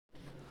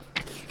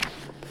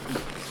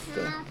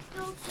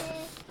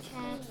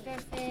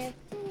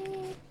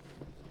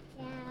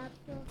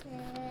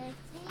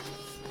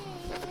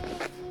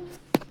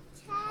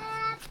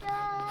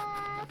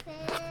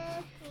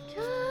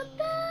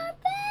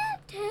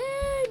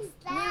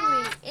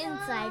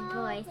inside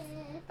voice.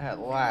 At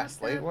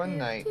last, late one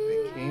night,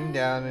 they came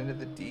down into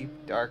the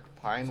deep, dark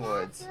pine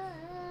woods.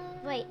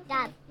 Wait,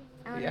 Dad,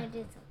 I want to Yeah.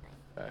 do something.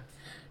 Okay.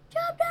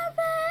 Chapter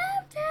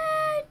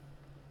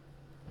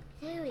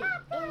 15! Louie,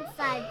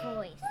 inside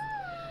voice.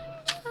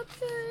 Chapter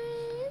 15!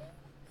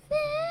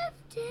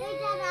 Hey,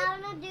 Dad, I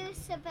want to do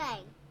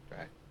something.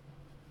 Okay.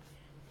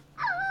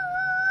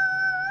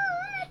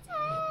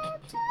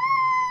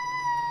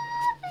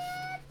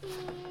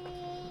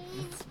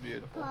 It's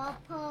beautiful.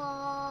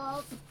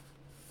 Pop.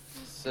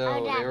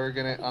 So Dad. they were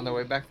gonna, on their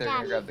way back, they were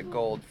gonna Dad. grab the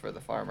gold for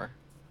the farmer.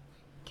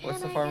 What's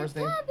the Can I farmer's get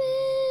name?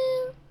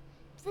 the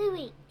bill?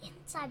 Louie,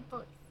 inside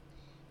voice.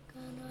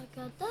 Can I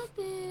get the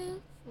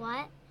bill?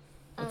 What?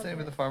 What's the name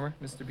of the farmer?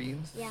 Mr.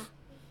 Beans? Yeah.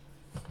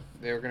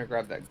 They were gonna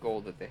grab that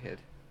gold that they hid.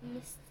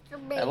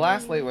 Mr. Bean. At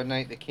last, late one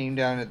night, they came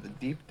down into the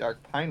deep,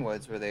 dark pine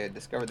woods where they had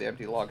discovered the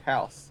empty log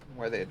house, and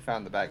where they had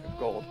found the bag of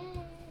gold.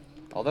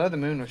 Although the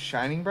moon was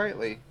shining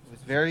brightly, it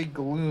was very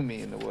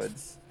gloomy in the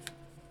woods,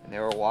 and they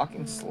were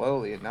walking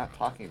slowly and not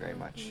talking very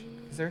much,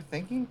 because they were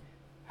thinking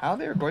how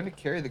they were going to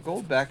carry the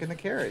gold back in the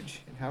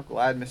carriage, and how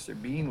glad Mr.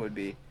 Bean would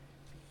be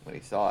when he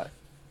saw it.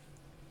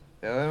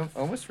 They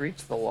almost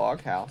reached the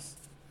log house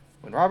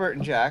when Robert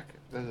and Jack,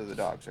 those are the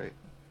dogs, right?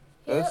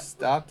 Both Yep.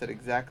 stopped at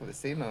exactly the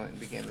same moment and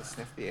began to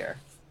sniff the air.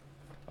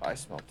 "Oh, I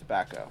smell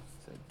tobacco,"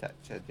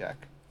 said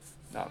Jack.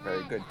 "Not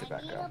very good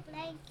tobacco." I need a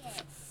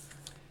blanket.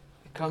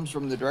 "It comes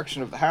from the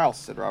direction of the house,"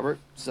 said Robert.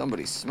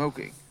 "Somebody's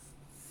smoking."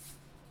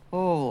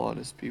 "All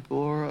honest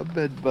people are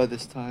abed by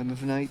this time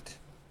of night.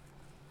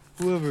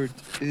 Whoever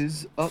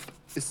is up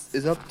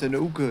to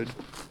no good.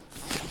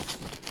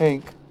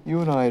 Hank,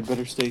 you and I had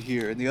better stay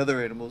here, and the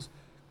other animals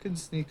can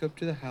sneak up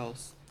to the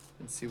house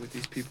and see what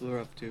these people are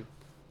up to."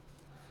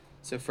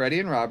 So Freddie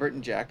and Robert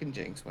and Jack and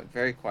Jinx went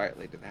very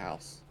quietly to the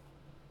house.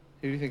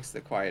 Who do you think's the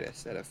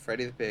quietest out of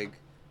Freddie the pig,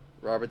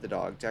 Robert the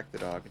dog, Jack the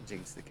dog, and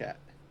Jinx the cat?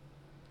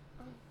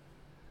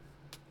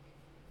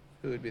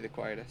 Who would be the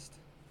quietest?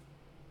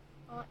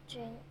 Not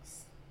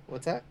Jinx.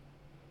 What's that?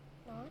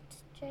 Not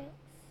Jinx.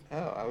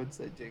 Oh, I would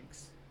say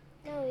Jinx.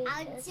 No,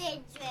 I'd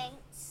say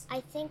Jinx.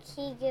 I think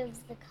he gives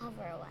the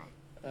cover away.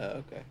 Oh,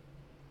 okay.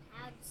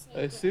 I'd say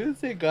As soon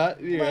as they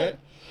got near Wait, it,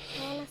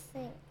 I want to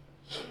think.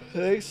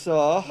 they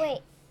saw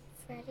Wait,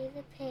 Freddie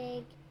the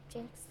pig,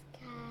 Jinx the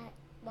cat,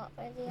 what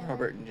were the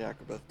Robert and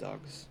Jack are both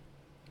dogs.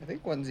 I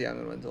think one's young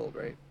and one's old,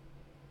 right?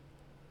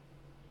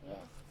 Yeah.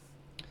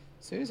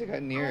 As soon as they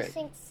got near I it,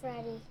 think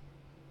Freddie.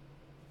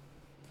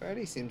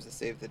 Freddie seems to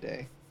save the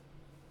day.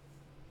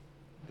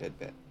 Good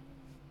bit.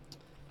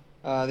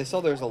 They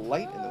saw there was a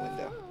light in the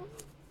window.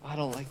 "I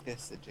don't like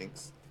this," said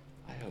Jinx.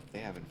 "I hope they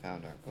haven't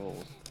found our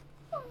gold."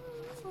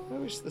 "I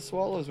wish the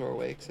swallows were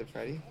awake," said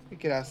Freddie. "We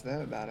could ask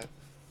them about it.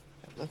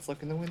 Let's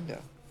look in the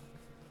window."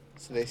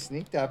 So they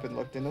sneaked up and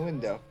looked in the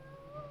window.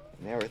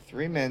 And there were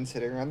 3 men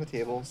sitting around the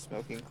table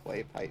smoking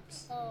clay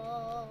pipes.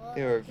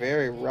 They were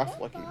very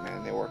rough-looking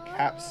men. They wore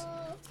caps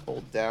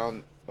pulled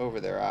down over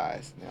their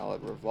eyes. And they all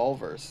had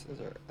revolvers.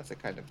 That's a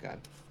kind of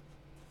gun.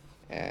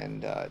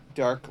 And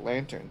dark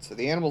lanterns. So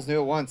the animals knew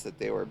at once that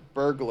they were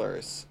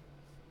burglars.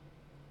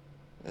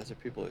 Those are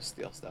people who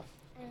steal stuff.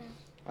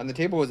 On the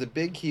table was a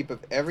big heap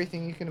of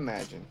everything you can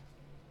imagine.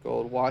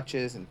 Gold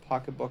watches and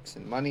pocketbooks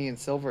and money and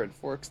silver and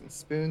forks and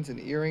spoons and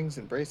earrings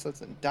and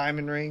bracelets and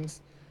diamond rings.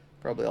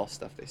 Probably all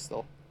stuff they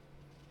stole.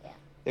 Yeah.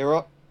 They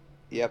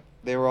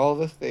were all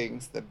the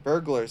things the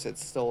burglars had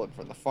stolen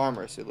from the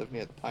farmers who lived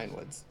near the pine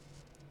woods.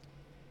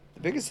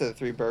 The biggest of the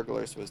 3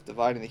 burglars was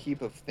dividing the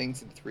heap of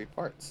things into 3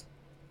 parts.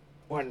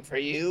 "One for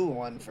you,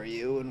 one for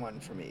you, and one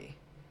for me.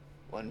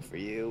 One for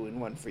you,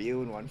 and one for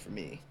you, and one for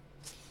me."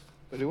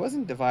 But he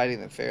wasn't dividing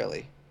them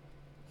fairly.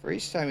 For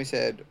each time he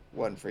said,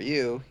 "one for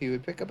you," he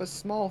would pick up a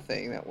small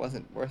thing that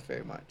wasn't worth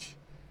very much,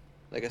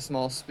 like a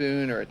small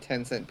spoon or a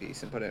 10-cent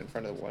piece, and put it in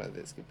front of one of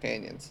his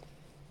companions.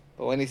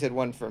 But when he said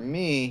 "one for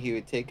me," he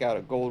would take out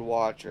a gold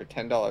watch or a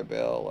 $10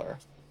 bill or a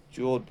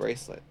jeweled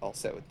bracelet all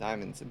set with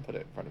diamonds and put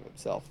it in front of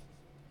himself.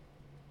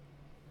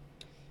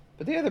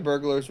 But the other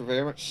burglars were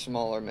very much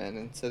smaller men,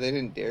 and so they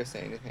didn't dare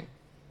say anything,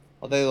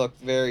 although they looked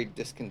very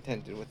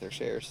discontented with their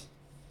shares.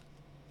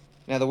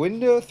 Now the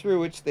window through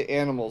which the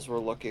animals were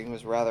looking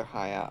was rather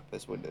high up,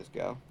 as windows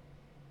go.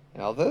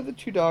 And although the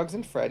 2 dogs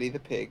and Freddie the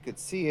pig could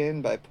see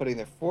in by putting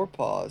their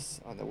forepaws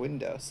on the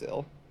window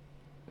sill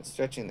and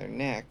stretching their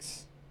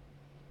necks,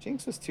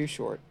 Jinx was too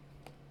short,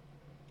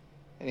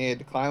 and he had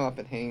to climb up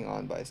and hang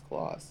on by his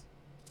claws.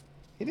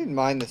 He didn't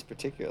mind this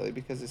particularly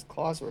because his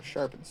claws were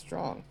sharp and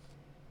strong,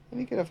 and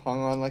he could have hung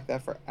on like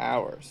that for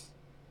hours.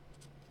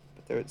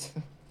 But there was,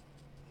 so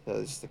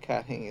there's just a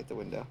cat hanging at the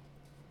window.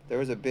 There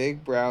was a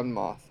big brown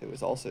moth who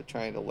was also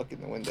trying to look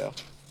in the window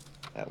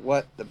at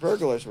what the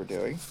burglars were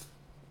doing.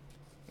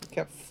 He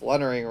kept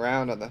fluttering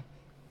around on the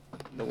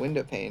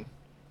window pane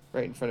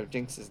right in front of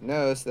Jinx's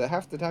nose, so that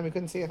half the time he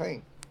couldn't see a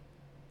thing.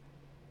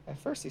 At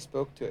first he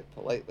spoke to it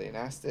politely and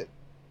asked it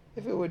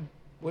if it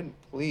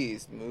wouldn't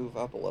please move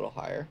up a little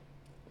higher,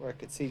 where it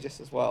could see just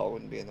as well, it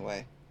wouldn't be in the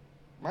way.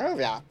 "Move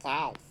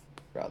yourself,"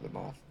 growled the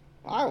moth.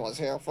 "I was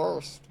here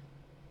first."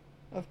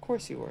 "Of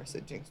course you were,"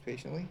 said Jinx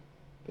patiently.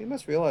 But you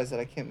must realize that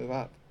I can't move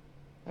up.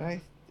 And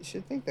I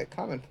should think that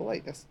common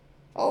politeness.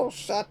 Oh,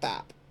 shut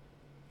up,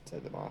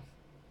 said the moth.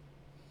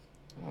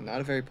 Well,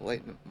 not a very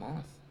polite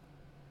moth.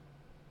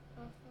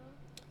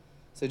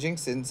 So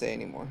Jinx didn't say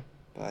any more,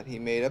 but he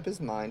made up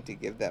his mind to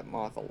give that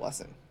moth a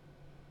lesson.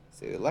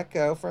 So he let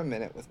go for a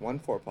minute with one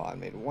forepaw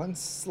and made one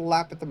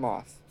slap at the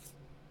moth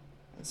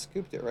and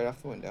scooped it right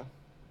off the window.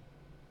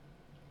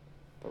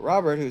 But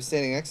Robert, who was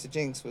standing next to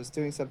Jinx, was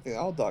doing something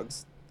all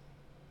dogs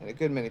and a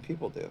good many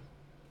people do.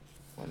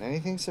 When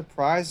anything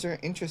surprised or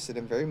interested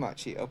him very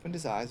much, he opened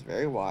his eyes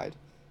very wide,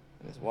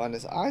 and when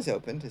his eyes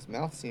opened, his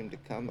mouth seemed to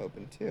come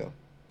open too.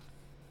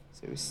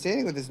 So he was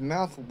standing with his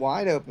mouth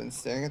wide open,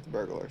 staring at the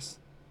burglars.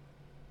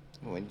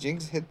 And when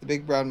Jinx hit the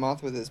big brown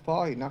moth with his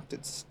paw, he knocked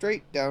it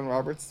straight down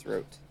Robert's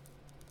throat.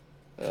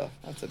 Ugh,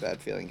 that's a bad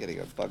feeling, getting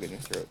a bug in your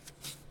throat.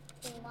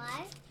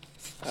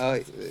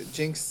 Why?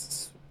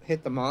 Jinx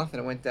hit the moth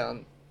and it went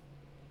down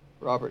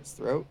Robert's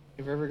throat.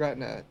 Have you ever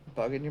gotten a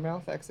bug in your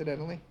mouth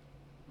accidentally?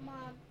 Mom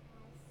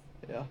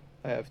has. Yeah,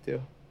 I have too.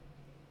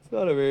 It's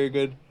not a very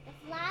good...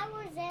 The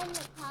flowers in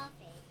the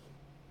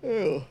coffee.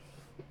 Ew.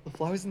 The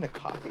flowers in the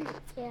coffee?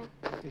 Yeah.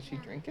 Did she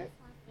drink it?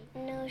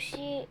 No,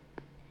 she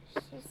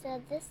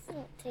said this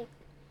doesn't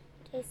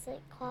taste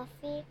like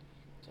coffee.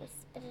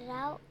 Just spit it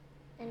out,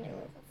 and it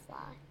was a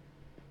fly.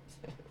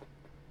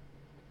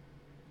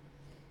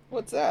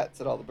 What's that?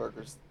 Said all the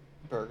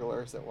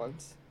burglars at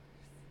once.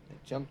 They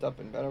jumped up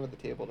and bent over the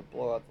table to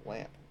blow out the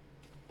lamp.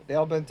 But they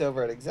all bent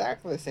over at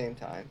exactly the same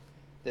time.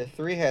 Their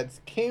three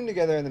heads came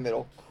together in the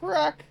middle.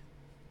 Crack!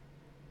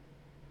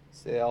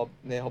 So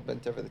they all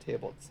bent over the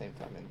table at the same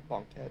time and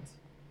bonked heads.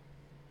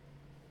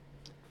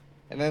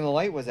 And then the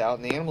light was out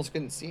and the animals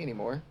couldn't see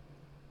anymore.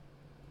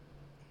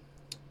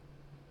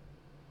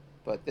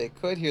 But they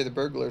could hear the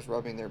burglars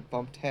rubbing their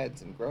bumped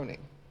heads and groaning.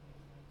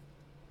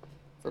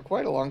 For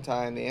quite a long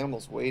time, the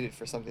animals waited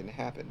for something to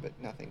happen, but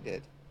nothing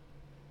did.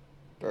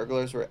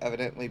 Burglars were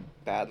evidently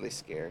badly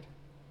scared.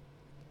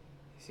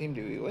 They seemed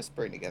to be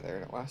whispering together,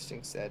 and at last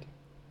Jinx said,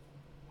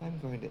 I'm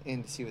going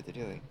in to see what they're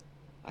doing.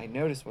 I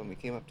noticed when we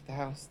came up to the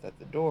house that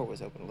the door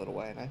was open a little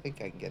way, and I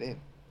think I can get in.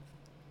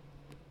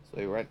 So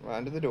he went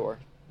round to the door,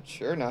 and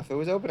sure enough, it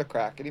was open a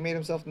crack, and he made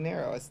himself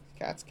narrow as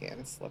cats can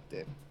and slipped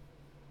in.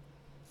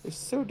 It was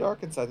so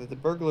dark inside that the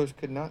burglars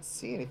could not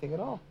see anything at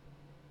all.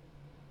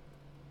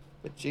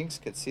 But Jinx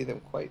could see them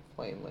quite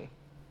plainly.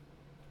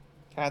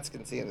 Cats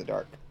can see in the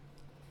dark.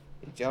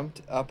 He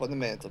jumped up on the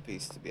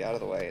mantelpiece to be out of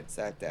the way and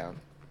sat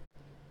down.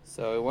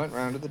 So he went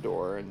round to the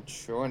door, and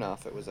sure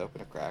enough, it was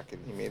open a crack,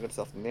 and he made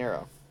himself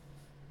narrow.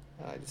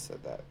 I just said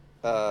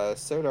that.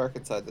 So dark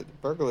inside that the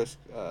burglars...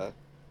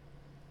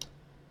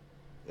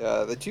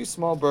 the two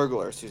small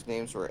burglars, whose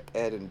names were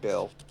Ed and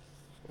Bill,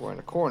 were in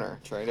a corner,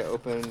 trying to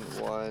open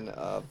one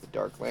of the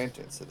dark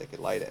lanterns so they could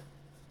light it.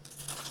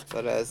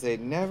 But as they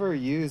never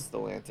used the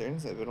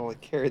lanterns, they had only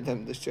carried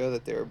them to show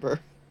that they were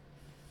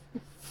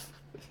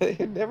They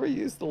had never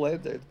used the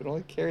lanterns, but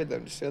only carried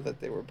them to show that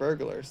they were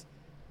burglars.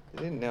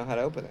 They didn't know how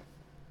to open it.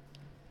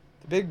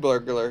 The big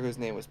burglar, whose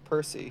name was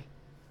Percy,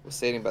 was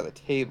standing by the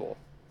table,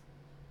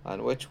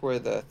 on which were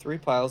the 3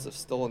 piles of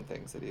stolen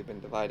things that he had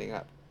been dividing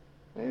up.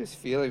 And he was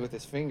feeling with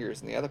his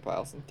fingers in the other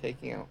piles and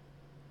taking out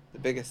the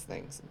biggest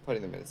things and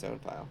putting them in his own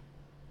pile.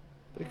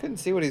 But he couldn't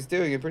see what he was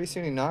doing, and pretty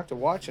soon he knocked a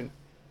watch and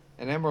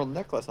an emerald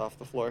necklace off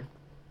the floor.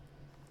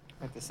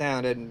 At the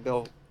sound, Ed and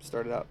Bill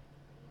started up.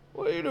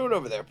 What are you doing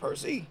over there,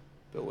 Percy?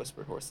 Bill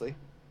whispered hoarsely.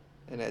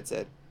 And Ed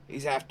said,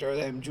 He's after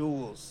them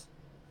jewels.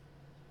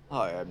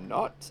 I am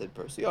not, said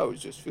Percy. I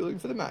was just feeling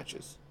for the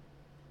matches.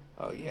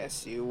 Oh,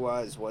 yes, you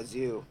was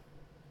you?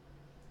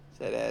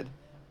 Said Ed.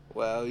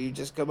 Well, you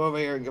just come over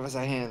here and give us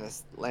a hand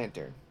this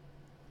lantern.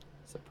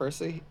 So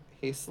Percy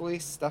hastily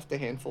stuffed a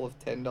handful of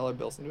 $10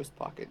 bills into his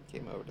pocket and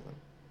came over to them.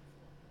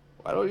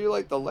 Why don't you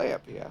light the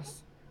lamp? He asked.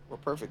 We're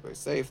perfectly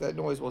safe. That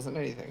noise wasn't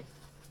anything.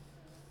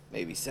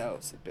 Maybe so,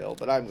 said Bill,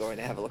 but I'm going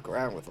to have a look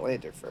around with the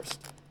lantern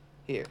first.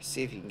 Here,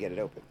 see if you can get it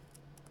open.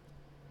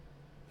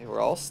 They were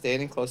all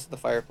standing close to the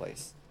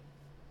fireplace.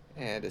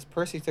 And as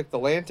Percy took the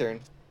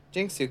lantern,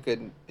 Jinx,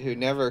 who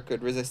never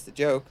could resist the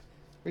joke,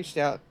 reached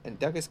out and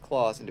dug his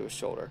claws into his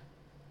shoulder.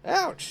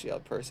 Ouch,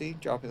 yelled Percy,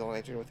 dropping the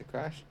lantern with a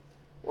crash.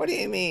 What do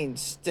you mean,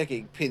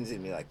 sticking pins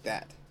in me like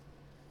that?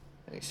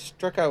 And he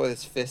struck out with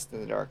his fist in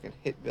the dark and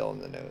hit Bill in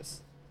the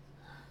nose.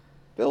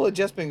 Bill had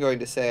just been going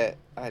to say,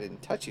 I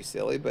didn't touch you,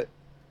 silly, but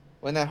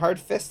when that hard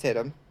fist hit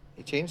him,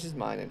 he changed his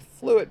mind and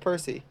flew at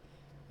Percy.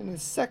 And in a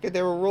second,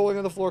 they were rolling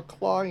on the floor,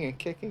 clawing and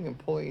kicking and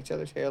pulling each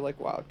other's hair like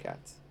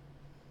wildcats.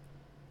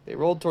 They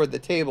rolled toward the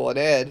table, and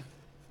Ed,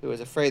 who was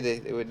afraid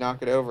they would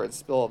knock it over and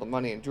spill all the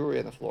money and jewelry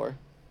on the floor,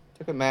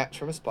 took a match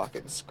from his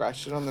pocket and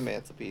scratched it on the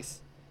mantelpiece,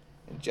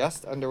 and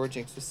just under where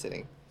Jinx was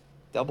sitting,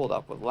 doubled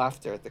up with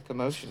laughter at the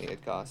commotion he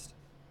had caused.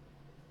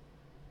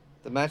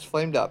 The match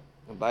flamed up,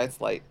 and by its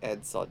light,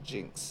 Ed saw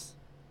Jinx.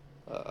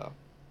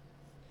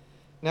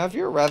 Now, if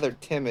you're a rather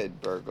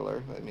timid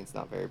burglar, that means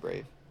not very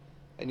brave,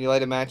 and you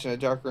light a match in a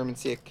dark room and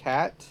see a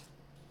cat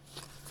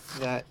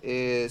that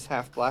is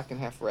half black and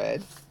half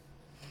red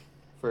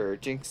for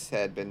Jinx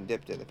had been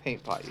dipped in the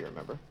paint pot, you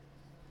remember.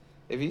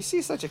 If you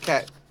see such a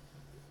cat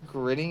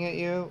grinning at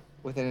you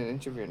within an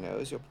inch of your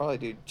nose, you'll probably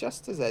do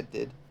just as Ed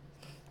did.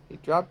 He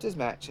dropped his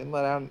match and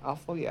let out an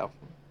awful yell.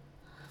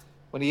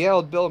 When he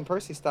yelled, Bill and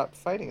Percy stopped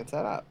fighting and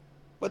sat up.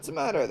 "What's the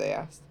matter?" they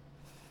asked.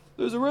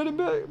 "There's a red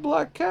and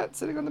black cat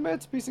sitting on the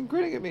mantelpiece and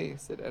grinning at me,"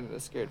 said Ed in a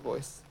scared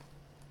voice.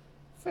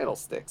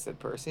 "Fiddlesticks," said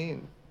Percy,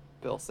 and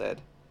Bill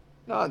said,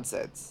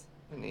 "Nonsense,"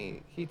 and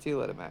he too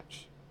lit a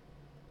match.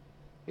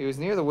 He was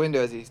near the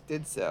window as he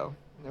did so,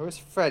 and there was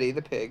Freddie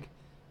the pig,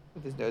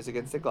 with his nose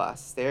against the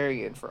glass, staring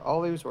in for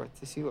all he was worth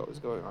to see what was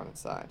going on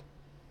inside.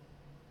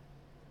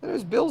 Then it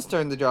was Bill's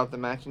turn to drop the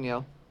match and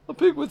yell, "A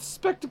pig with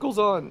spectacles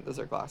on," those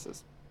are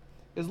glasses,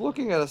 "is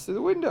looking at us through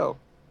the window."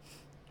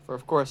 For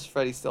of course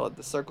Freddie still had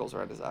the circles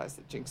around his eyes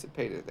that Jinx had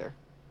painted there.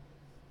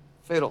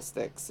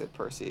 "Fiddlesticks," said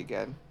Percy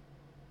again,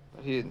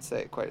 but he didn't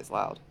say it quite as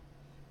loud.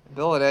 And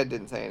Bill and Ed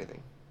didn't say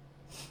anything.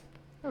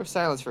 There was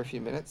silence for a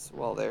few minutes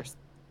while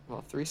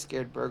three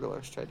scared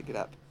burglars tried to get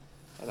up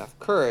enough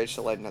courage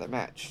to light another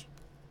match.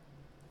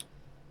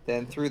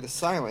 Then through the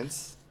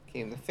silence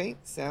came the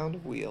faint sound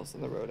of wheels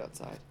on the road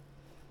outside.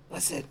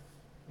 "Listen,"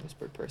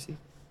 whispered Percy.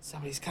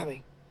 "Somebody's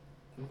coming.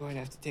 I'm going to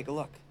have to take a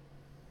look.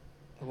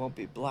 It won't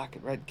be black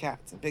and red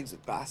cats and pigs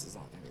with glasses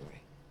on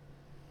anyway."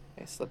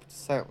 They slipped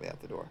silently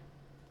out the door.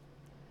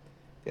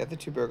 The other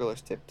two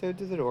burglars tiptoed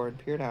to the door and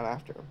peered out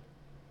after him.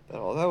 But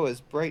although it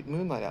was bright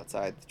moonlight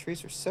outside, the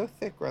trees were so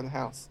thick around the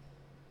house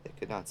they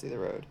could not see the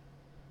road.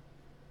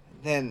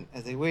 And then,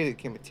 as they waited,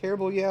 came a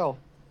terrible yell.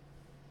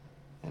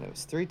 And it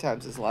was 3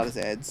 times as loud as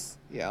Ed's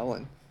yell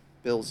and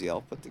Bill's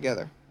yell put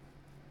together.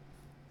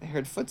 They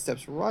heard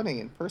footsteps running,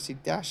 and Percy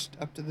dashed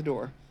up to the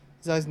door,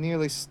 his eyes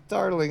nearly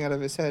startling out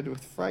of his head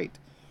with fright.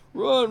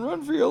 "Run,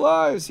 run for your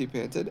lives," he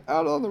panted.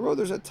 "Out on the road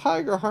there's a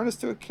tiger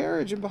harnessed to a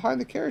carriage, and behind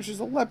the carriage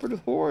there's a leopard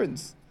with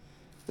horns,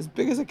 as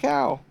big as a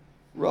cow.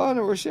 Run,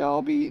 or we shall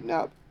all be eaten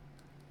up."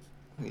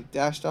 And he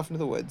dashed off into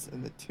the woods,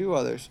 and the 2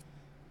 others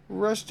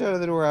rushed out of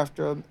the door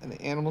after him, and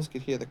the animals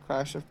could hear the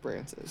crash of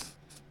branches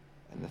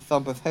and the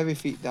thump of heavy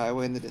feet die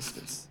away in the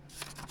distance.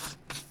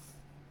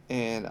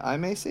 And I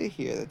may say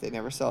here that they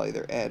never saw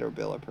either Ed or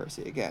Bill or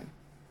Percy again.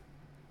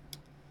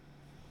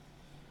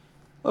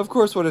 Of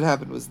course, what had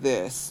happened was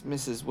this.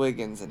 Mrs.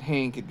 Wiggins and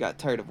Hank had got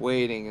tired of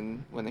waiting,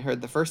 and when they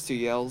heard the first 2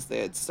 yells, they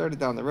had started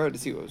down the road to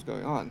see what was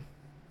going on.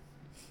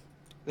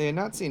 They had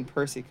not seen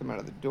Percy come out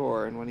of the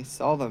door, and when he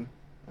saw them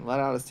and let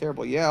out his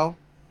terrible yell,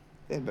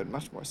 they had been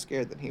much more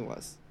scared than he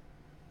was.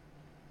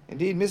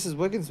 Indeed, Mrs.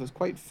 Wiggins was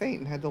quite faint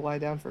and had to lie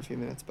down for a few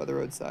minutes by the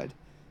roadside,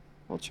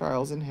 while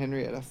Charles and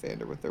Henrietta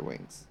fanned her with their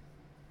wings.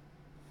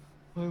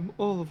 "I am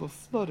all of a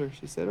flutter,"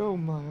 she said. Oh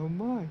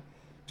my.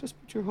 Just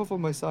put your hoof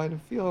on my side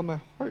and feel how my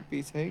heart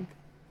beats, Hank.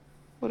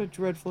 What a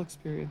dreadful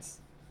experience."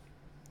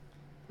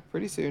 But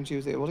pretty soon she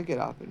was able to get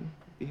up and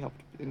be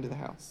helped into the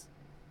house.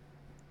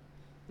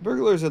 The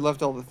burglars had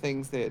left all the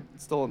things they had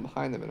stolen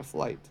behind them in a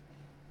flight,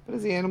 but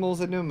as the animals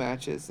had no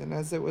matches, and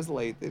as it was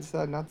late, they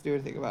decided not to do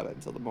anything about it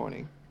until the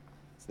morning.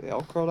 So they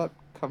all curled up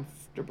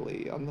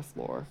comfortably on the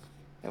floor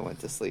and went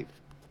to sleep.